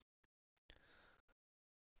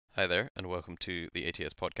Hi there, and welcome to the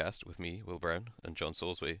ATS podcast with me, Will Brown, and John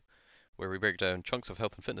Soulsby, where we break down chunks of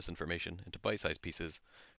health and fitness information into bite-sized pieces,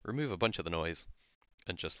 remove a bunch of the noise,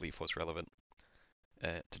 and just leave what's relevant.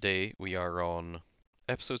 Today we are on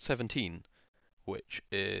episode 17, which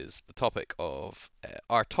is the topic of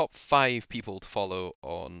our top 5 people to follow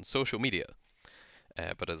on social media.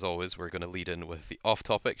 But as always, we're going to lead in with the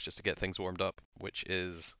off-topic just to get things warmed up, which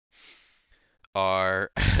is our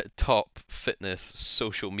top fitness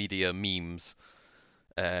social media memes,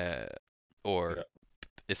 uh, or Yeah.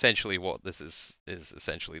 essentially what this is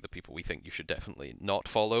essentially the people we think you should definitely not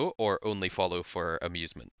follow or only follow for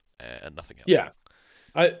amusement and nothing else. Yeah.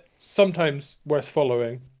 I sometimes worth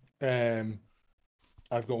following. Um,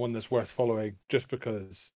 I've got one that's worth following just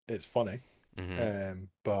because it's funny. Hmm.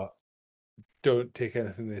 But don't take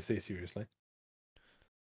anything they say seriously.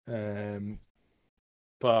 Um,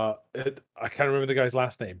 but I can't remember the guy's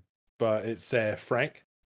last name, but it's Frank.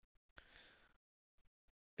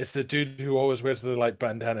 It's the dude who always wears the like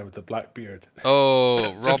bandana with the black beard.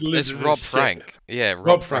 Oh, Just It's loses his Rob shit. Frank. Yeah, Rob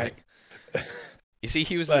Rob Frank. Frank. You see,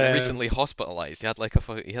 he was um, recently hospitalized. He had like a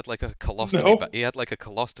colostomy bag. no. He had like a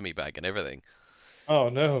colostomy bag and everything. Oh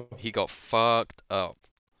no. He got fucked up.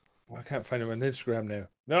 I can't find him on Instagram now.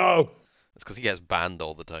 No. It's because he gets banned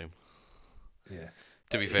all the time. Yeah.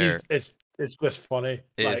 To be fair, He's it's just funny.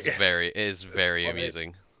 Like it it's is just very funny.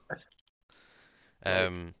 amusing. Like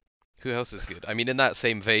Um, who else is good? I mean, in that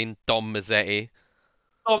same vein, Dom Mazzetti,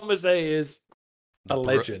 Tom Mazet is a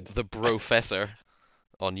legend. the Brofessor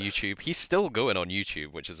on YouTube. He's still going on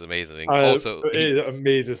YouTube, which is amazing. Also, he It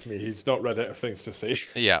amazes me. He's not run out of things to say.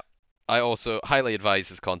 yeah. I also highly advise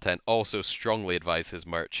his content. Also, strongly advise his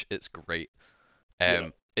merch. It's great. Yeah.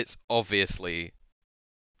 It's obviously,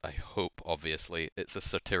 I hope obviously, it's a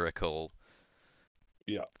satirical.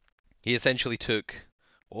 Yeah. He essentially took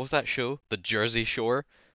what was that show? The Jersey Shore.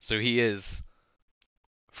 So he is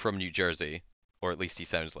from New Jersey, or at least he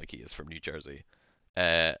sounds like he is from New Jersey.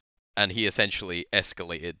 Uh, and he essentially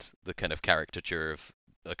escalated the kind of caricature of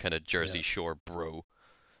a kind of Yeah. Jersey Shore bro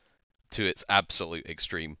to its absolute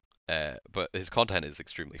extreme. But his content is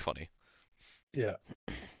extremely funny. Yeah.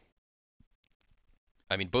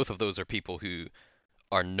 I mean, both of those are people who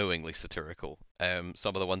are knowingly satirical.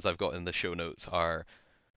 Some of the ones I've got in the show notes are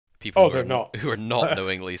people Oh, they're not. who are not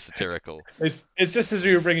knowingly satirical. It's just as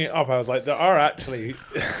you were bringing it up, I was like, there are actually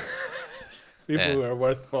people Eh, who are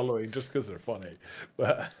worth following just because they're funny.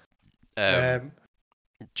 But um, um,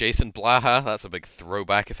 Jason Blaha, that's a big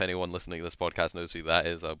throwback. If anyone listening to this podcast knows who that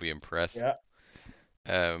is, I'll be impressed. yeah.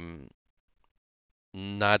 Um,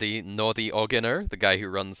 Noddy Oggener, the guy who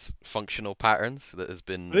runs Functional Patterns, that has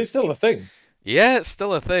Are they been, still a thing? yeah, it's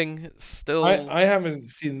still a thing. It's still, I haven't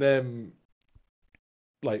seen them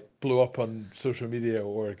like blow up on social media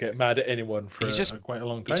or get mad at anyone for he just quite a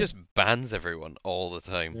long he time. just bans everyone all the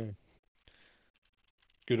time. Yeah.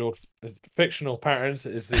 Good old fictional patterns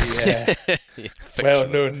is the Yeah, fictional,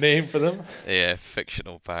 well-known name for them. yeah,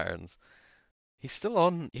 fictional patterns. He's still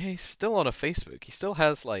on, yeah, he's still on a Facebook. He still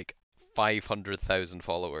has like 500,000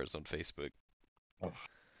 followers on Facebook. Oh,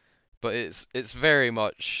 But it's very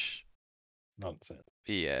much, nonsense.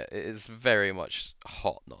 yeah, it is very much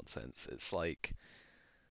hot nonsense. It's like,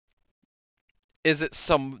 is it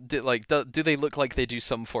some like do they look like they do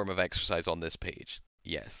some form of exercise on this page?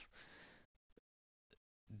 Yes.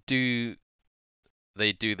 Do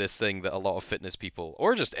they do this thing that a lot of fitness people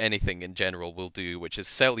or just anything in general will do, which is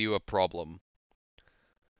sell you a problem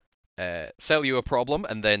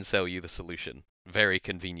and then sell you the solution very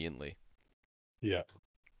conveniently. Yeah.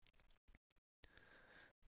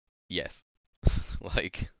 Yes.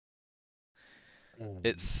 Like Um,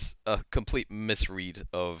 it's a complete misread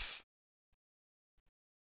of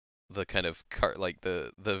the kind of like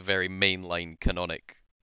the very mainline canonic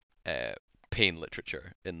uh, pain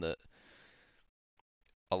literature in that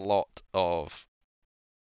a lot of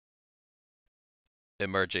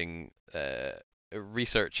emerging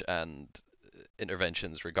research and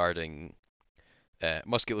interventions regarding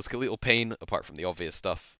musculoskeletal pain, apart from the obvious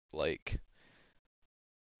stuff like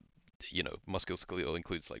musculoskeletal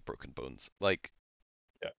includes like broken bones,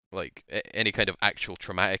 yeah. any kind of actual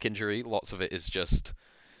traumatic injury. Lots of it is just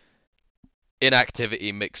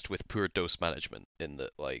inactivity mixed with poor dose management. In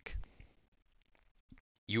that, like,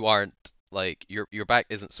 you aren't like your back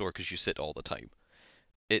isn't sore because you sit all the time.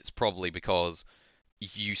 It's probably because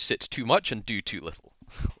you sit too much and do too little.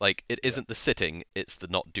 Like it Yeah. isn't the sitting, it's the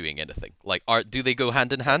not doing anything. Like are do they go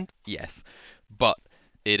hand in hand? Yes. But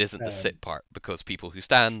it isn't the Um, sit part because people who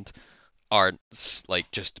stand aren't like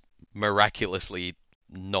just miraculously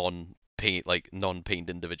non-pained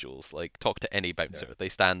individuals. Like talk to any yeah. bouncer. They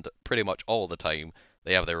stand pretty much all the time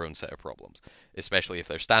they have their own set of problems, especially if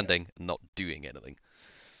they're Yeah. standing and not doing anything.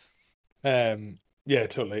 Yeah,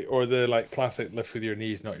 totally. Or the like classic lift with your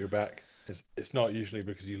knees, not your back. It's not usually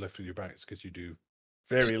because you lift with your back, it's because you do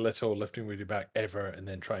very little lifting with your back ever and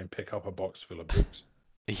then try and pick up a box full of books.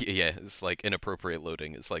 Yeah, it's like inappropriate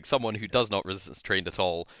loading. It's like someone who does not resistance trained at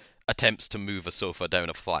all attempts to move a sofa down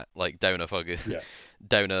a flat, like down a fucking, Yeah.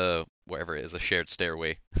 down a whatever it is, a shared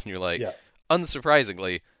stairway. And you're like, Yeah.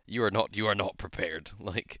 unsurprisingly, you are not prepared.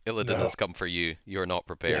 Like Illidan No. has come for you. You are not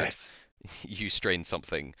prepared. Yes. You strain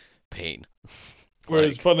something, pain.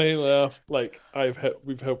 Whereas Like, funny enough, like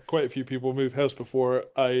we've helped quite a few people move house before.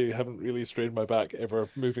 I haven't really strained my back ever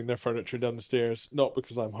moving their furniture down the stairs. Not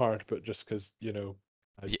because I'm hard, but just because,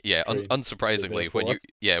 I yeah, train unsurprisingly, therefore.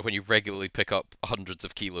 when you regularly pick up hundreds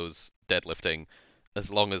of kilos deadlifting, as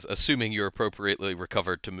long as assuming you're appropriately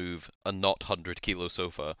recovered to move a not 100 kilo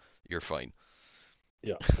sofa, you're fine.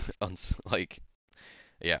 Yeah. Like,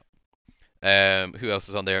 yeah. Who else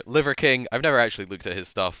is on there? Liver King. I've never actually looked at his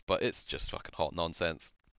stuff, but it's just fucking hot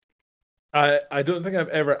nonsense. I don't think I've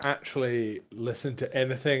ever actually listened to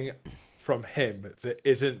anything from him that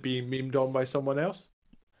isn't being memed on by someone else.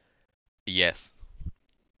 Yes.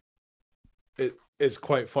 It's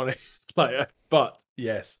quite funny. But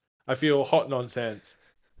yes, I feel hot nonsense.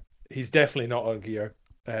 He's definitely not on gear.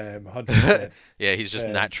 100%. Yeah, he's just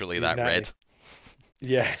naturally He's that natty. red.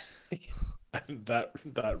 Yeah.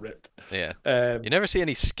 That ripped. Yeah. You Um, never see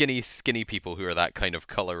any skinny people who are that kind of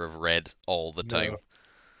color of red all the time. no.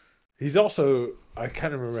 He's also, I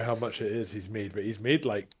can't remember how much it is he's made, but he's made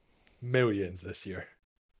like millions this year.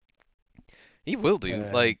 He will do.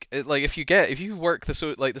 Um, Like if you work the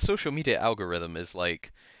social media algorithm is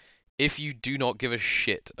like if you do not give a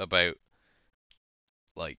shit about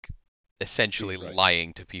like essentially he's right.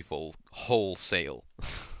 lying to people wholesale.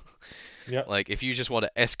 Yeah. Like if you just want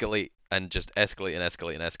to escalate and just escalate and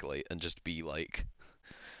escalate and escalate and just be like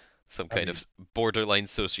some I kind mean, of borderline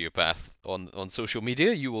sociopath on social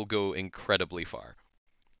media, you will go incredibly far.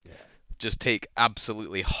 yeah. Just take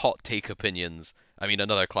absolutely hot take opinions. I mean,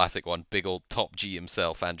 another classic one, big old top G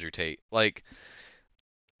himself, Andrew Tate. Like,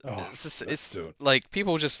 Oh, it's dude. like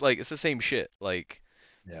people just like it's the same shit. Like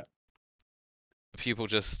Yeah. people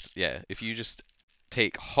just yeah, if you just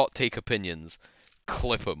take hot take opinions,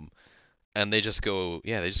 clip them, and they just go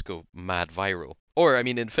mad viral. Or I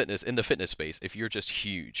mean, in the fitness space, if you're just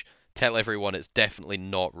huge, tell everyone it's definitely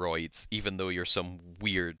not roids, even though you're some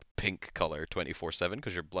weird pink color 24/7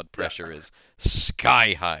 because your blood Yeah. pressure is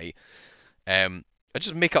sky high. I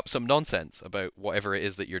just make up some nonsense about whatever it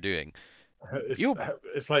is that you're doing. It's You'll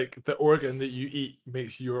it's like the organ that you eat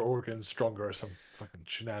makes your organ stronger or some fucking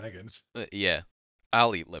shenanigans. yeah,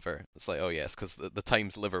 I'll eat liver. It's like, oh yes, because the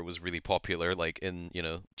times liver was really popular, like in,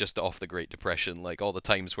 just off the Great Depression, like all the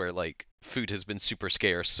times where like food has been super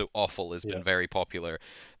scarce, so offal has been Yeah. very popular.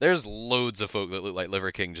 There's loads of folk that look like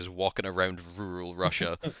Liver King just walking around rural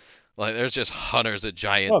Russia. Like there's just hunters of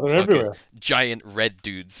Oh, they're everywhere. giant red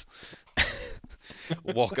dudes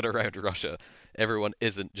walking around Russia. Everyone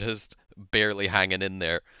isn't just barely hanging in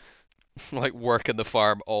there, like working the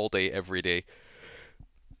farm all day, every day.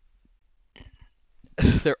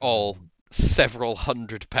 They're all Um, several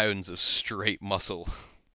 100 pounds of straight muscle.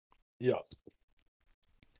 yeah.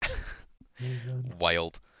 Mhm.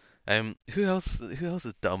 Wild. Who else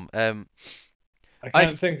is dumb? I I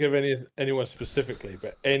can't think of anyone specifically,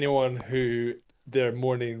 but anyone who their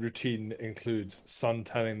morning routine includes sun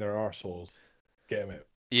tanning their arseholes, get them out.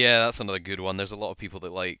 Yeah, that's another good one. There's a lot of people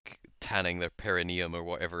that like tanning their perineum or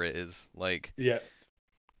whatever it is. Like, Yeah.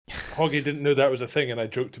 Hoggy didn't know that was a thing, and I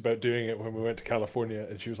joked about doing it when we went to California,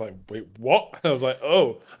 and she was like, "Wait, what?" I was like,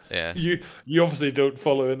 "Oh, yeah. you obviously don't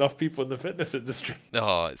follow enough people in the fitness industry."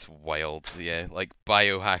 Oh, it's wild. Yeah, like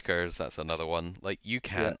biohackers, that's another one. Like, you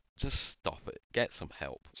Yeah. can't just stop it. Get some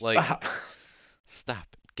help. Like, Stop. stop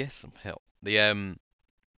it. Get some help. The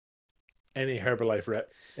Any Herbalife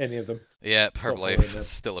rep, any of them. yeah, Stop following Herbalife is them.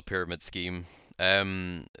 still a pyramid scheme.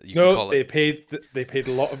 You can No, call it. they paid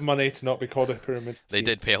a lot of money to not be called a pyramid They scheme.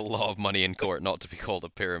 did pay a lot of money in court not to be called a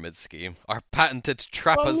pyramid scheme. Our patented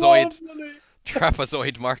A lot of money.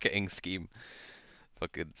 trapezoid marketing scheme.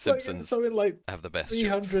 Fucking Like Simpsons something like have the best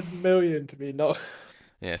jokes. 300 million to be not.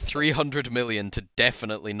 Yeah, 300 million to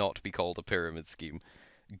definitely not be called a pyramid scheme.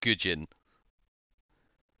 Gujin.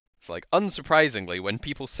 It's like, unsurprisingly, when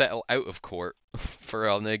people settle out of court for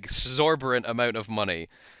an exorbitant amount of money,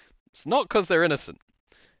 it's not because they're innocent.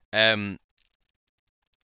 Um,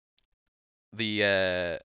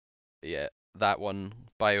 yeah, that one,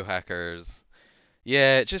 biohackers.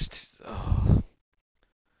 Yeah, just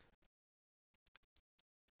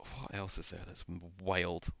what else is there that's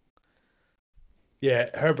wild? Yeah,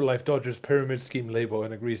 Herbalife dodges pyramid scheme label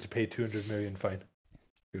and agrees to pay 200 million fine.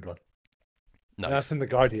 Good one. That's Nice. in the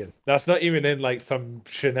Guardian. That's not even in like some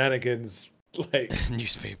shenanigans. Like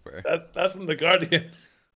Newspaper. that's in the Guardian.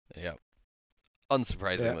 Yeah.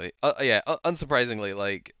 Yeah. Unsurprisingly. Yeah, unsurprisingly,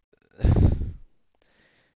 like,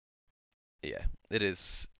 yeah, it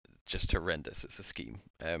is just horrendous. It's a scheme.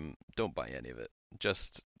 Don't buy any of it.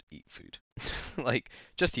 Just eat food. Like,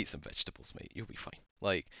 just eat some vegetables, mate. You'll be fine.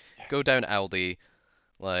 Like, go down Aldi.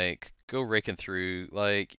 Like, go raking through.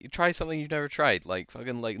 Like, you try something you've never tried. Like,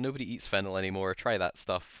 fucking, like, nobody eats fennel anymore. Try that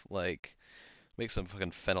stuff. Like, make some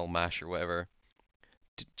fucking fennel mash or whatever.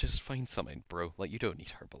 Just find something, bro. Like, you don't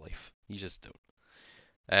need Herbalife. You just don't.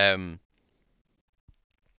 Um,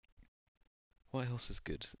 what else is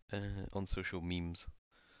good on social memes?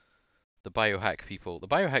 The biohack people. The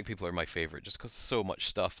biohack people are my favorite just because so much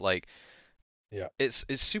stuff. Like, Yeah. it's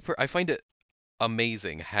super. I find it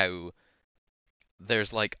amazing how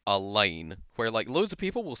there's like a line where like loads of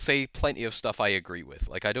people will say plenty of stuff I agree with.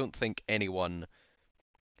 Like, I don't think anyone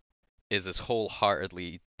is as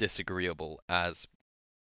wholeheartedly disagreeable as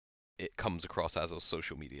it comes across as on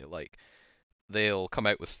social media. Like, they'll come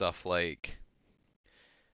out with stuff like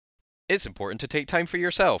it's important to take time for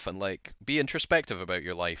yourself and like be introspective about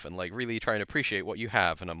your life and like really try and appreciate what you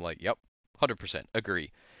have. And I'm like, yep, 100%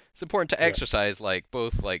 agree. It's important to Yeah. exercise, like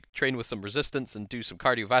both like train with some resistance and do some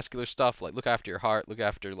cardiovascular stuff, like look after your heart, look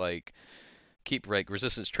after like keep like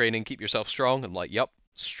resistance training, keep yourself strong. I'm like, yep,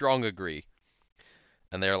 strong agree.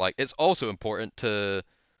 And they're like, it's also important to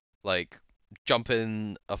like jump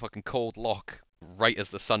in a fucking cold lock right as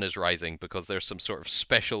the sun is rising because there's some sort of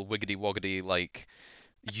special wiggity woggity like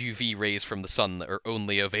UV rays from the sun that are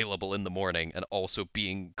only available in the morning, and also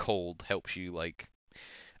being cold helps you like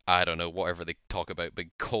I don't know whatever they talk about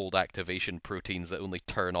big cold activation proteins that only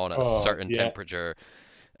turn on at a Oh certain yeah. temperature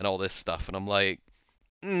and all this stuff. And I'm like,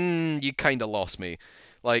 you kind of lost me.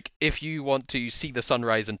 Like if you want to see the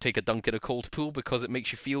sunrise and take a dunk in a cold pool because it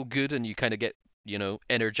makes you feel good and you kind of get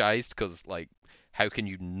energized because like how can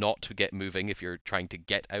you not get moving if you're trying to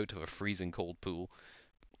get out of a freezing cold pool?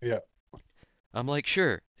 Yeah. I'm like,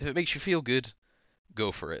 sure, if it makes you feel good,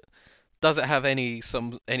 go for it. Does it have any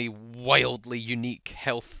wildly unique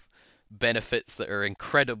health benefits that are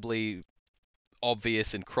incredibly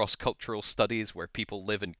obvious in cross-cultural studies where people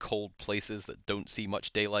live in cold places that don't see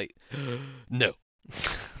much daylight? No.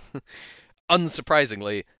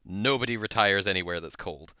 Unsurprisingly, nobody retires anywhere that's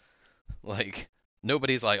cold. Like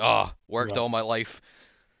nobody's like, "Oh, worked No. all my life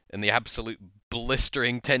in the absolute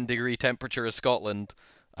blistering 10-degree temperature of Scotland.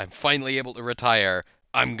 I'm finally able to retire.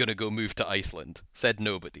 I'm gonna go move to Iceland." Said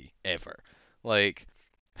nobody, ever. Like,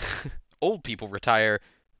 old people retire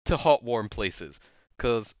to hot, warm places,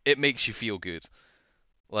 because it makes you feel good.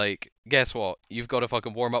 Like, guess what? You've got to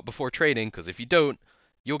fucking warm up before training, because if you don't,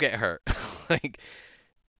 you'll get hurt. Like,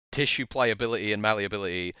 tissue pliability and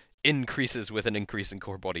malleability increases with an increase in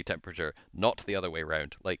core body temperature, not the other way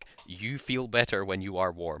around. Like, you feel better when you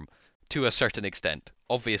are warm, to a certain extent.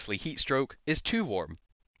 Obviously, heat stroke is too warm,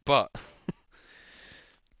 but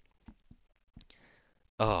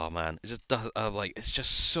oh man, it just does. Like, it's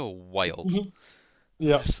just so wild.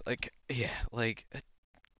 Yeah. Just like, yeah, like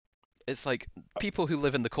it's like people who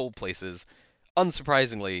live in the cold places,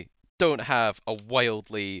 unsurprisingly, don't have a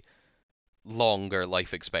wildly longer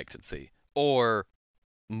life expectancy or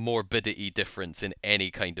morbidity difference in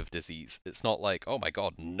any kind of disease. It's not like, oh my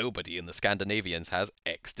god, nobody in the Scandinavians has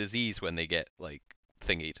X disease when they get like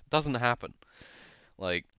thingied. Doesn't happen.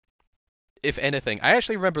 Like, if anything, I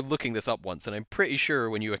actually remember looking this up once, and I'm pretty sure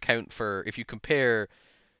when you account for if you compare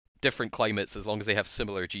different climates as long as they have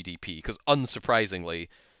similar GDP, because unsurprisingly,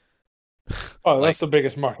 Oh, that's like the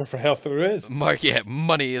biggest marker for health there is. Mark, yeah,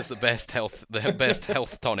 money is the best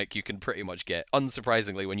health tonic you can pretty much get.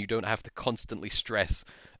 Unsurprisingly, when you don't have to constantly stress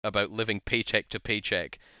about living paycheck to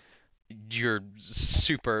paycheck, you're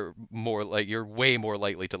way more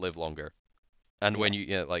likely to live longer. And Yeah.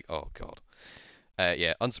 when like, oh god,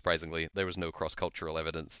 yeah, unsurprisingly, there was no cross-cultural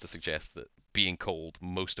evidence to suggest that being cold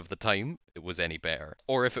most of the time it was any better.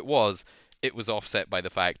 Or if it was offset by the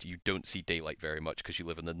fact you don't see daylight very much because you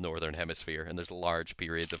live in the northern hemisphere and there's large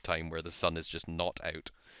periods of time where the sun is just not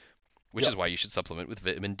out. Which Yeah. is why you should supplement with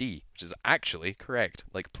vitamin D, which is actually correct.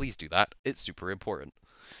 Like, please do that. It's super important.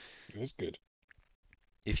 It's good.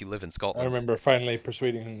 If you live in I Scotland, remember finally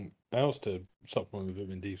persuading Niles to supplement with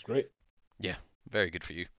vitamin D. It's great. yeah, very good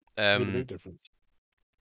for you. Made a big difference.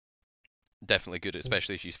 Definitely good,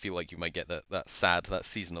 especially if you feel like you might get that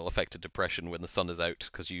seasonal affected depression when the sun is out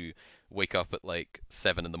because you wake up at like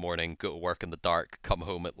 7 in the morning, go to work in the dark, come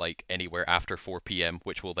home at like anywhere after 4 p.m.,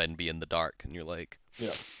 which will then be in the dark, and you're like,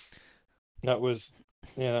 Yeah. that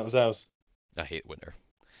was ours. I hate winter.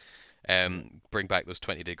 Yeah. Bring back those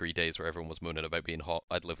 20-degree days where everyone was moaning about being hot.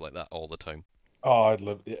 I'd live like that all the time. Oh, I'd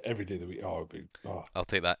love it every day of the week. Oh, it'd be I'll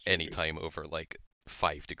take that so any good. time over like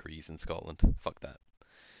 5 degrees in Scotland. Fuck that.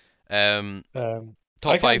 Um,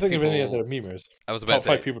 I top can't five think of any other people. memers. I was about to Top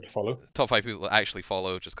five say people to follow. top 5 people that actually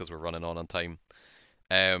follow, just because we're running on time.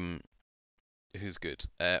 Um, who's good?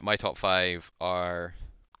 My top five are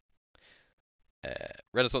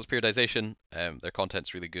Renaissance Periodization. Their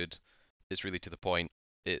content's really good. It's really to the point.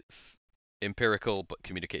 It's empirical but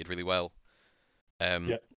communicated really well. Um,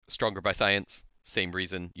 Yeah, Stronger by Science, same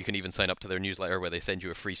reason. You can even sign up to their newsletter where they send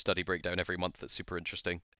you a free study breakdown every month that's super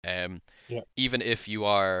interesting. yeah, Even if you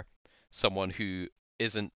are someone who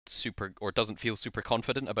isn't super or doesn't feel super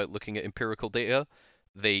confident about looking at empirical data,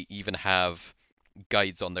 they even have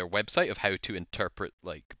guides on their website of how to interpret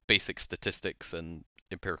like basic statistics and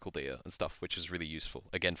empirical data and stuff, which is really useful.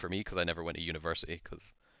 Again, for me, because I never went to university,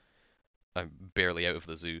 because I'm barely out of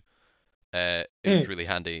the zoo. It was really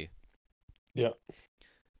handy. yeah.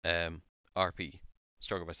 RP,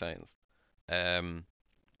 Stronger by Science. Um,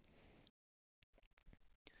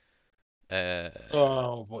 uh,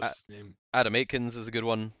 Oh, what's his name? Adam Aikens is a good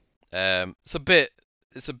one.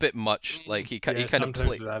 It's a bit much. Like he Yeah, kind of sometimes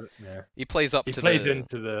with that. Yeah, he plays up he to plays the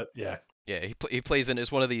into the yeah, yeah he plays in.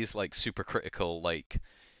 It's one of these like super critical like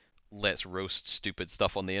let's roast stupid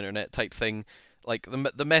stuff on the internet type thing. Like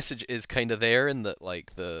the message is kind of there in that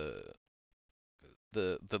like the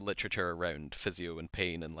literature around physio and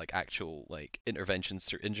pain and like actual like interventions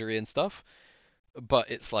through injury and stuff. But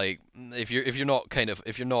it's like if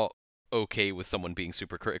you're not okay with someone being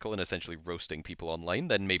super critical and essentially roasting people online,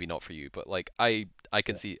 then maybe not for you. But like I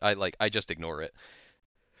can yeah, see I just ignore it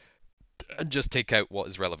and just take out what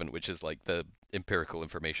is relevant, which is like the empirical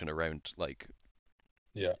information around like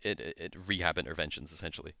yeah. rehab interventions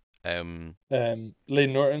essentially.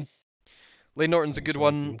 Lane Norton. Lane I Norton's a think good he's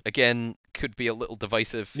another good one. one. Again, could be a little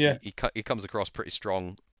divisive. Yeah, He comes across pretty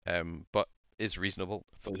strong, but is reasonable.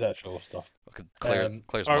 his actual stuff.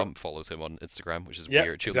 Claire's Our, mum follows him on Instagram, which is yeah,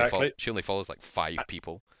 weird. exactly. She only follows like 5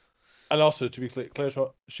 people. And also, to be clear,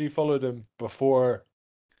 she followed him before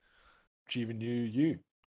she even knew you.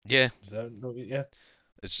 Yeah, Is that no? Yeah.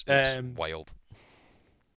 it's Um, wild.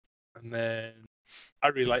 and then I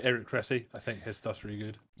really like Eric Cressy. I think his stuff's really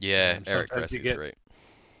good. Yeah, Eric Sometimes he Cressy is gets, great.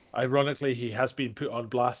 ironically, he has been put on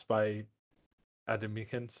blast by Adam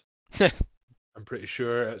Meekins. I'm pretty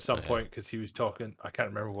sure at some uh, point because he was talking. I can't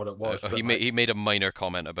remember what it was, but he like, made a minor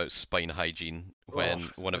comment about spine hygiene oh,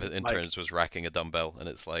 when one of his like, interns was racking a dumbbell, and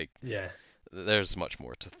it's like yeah, there's much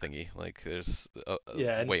more to thingy. Like there's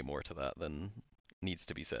yeah, and way more to that than needs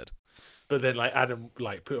to be said. but then like Adam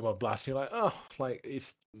like put him on blast. And you're like, oh, like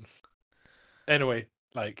he's anyway,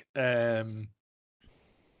 like, and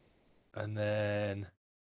then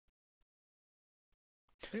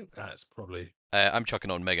I think that's probably I'm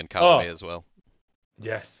chucking on Megan Calloway oh as well.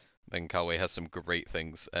 yes, Megan Calloway has some great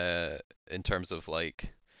things in terms of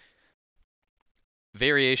like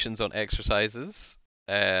variations on exercises.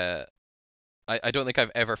 Uh, I don't think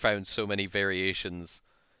I've ever found so many variations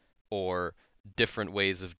or different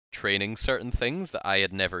ways of training certain things that I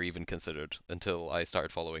had never even considered until I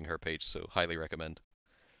started following her page. So highly recommend.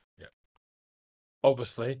 yeah,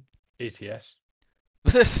 obviously ATS,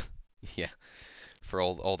 Yeah, for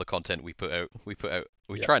all the content we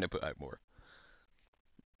yeah, trying to put out more.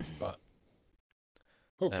 but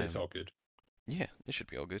hopefully it's Um, all good. yeah, it should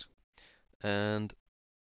be all good. And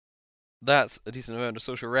that's a decent amount of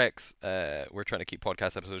social recs. We're trying to keep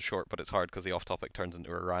podcast episodes short, but it's hard because the off topic turns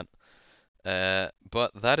into a rant.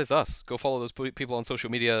 But that is us. Go follow those people on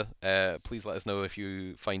social media. Please let us know if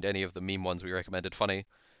you find any of the meme ones we recommended funny.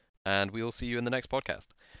 And we'll see you in the next podcast.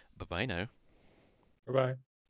 Bye bye now. Bye bye.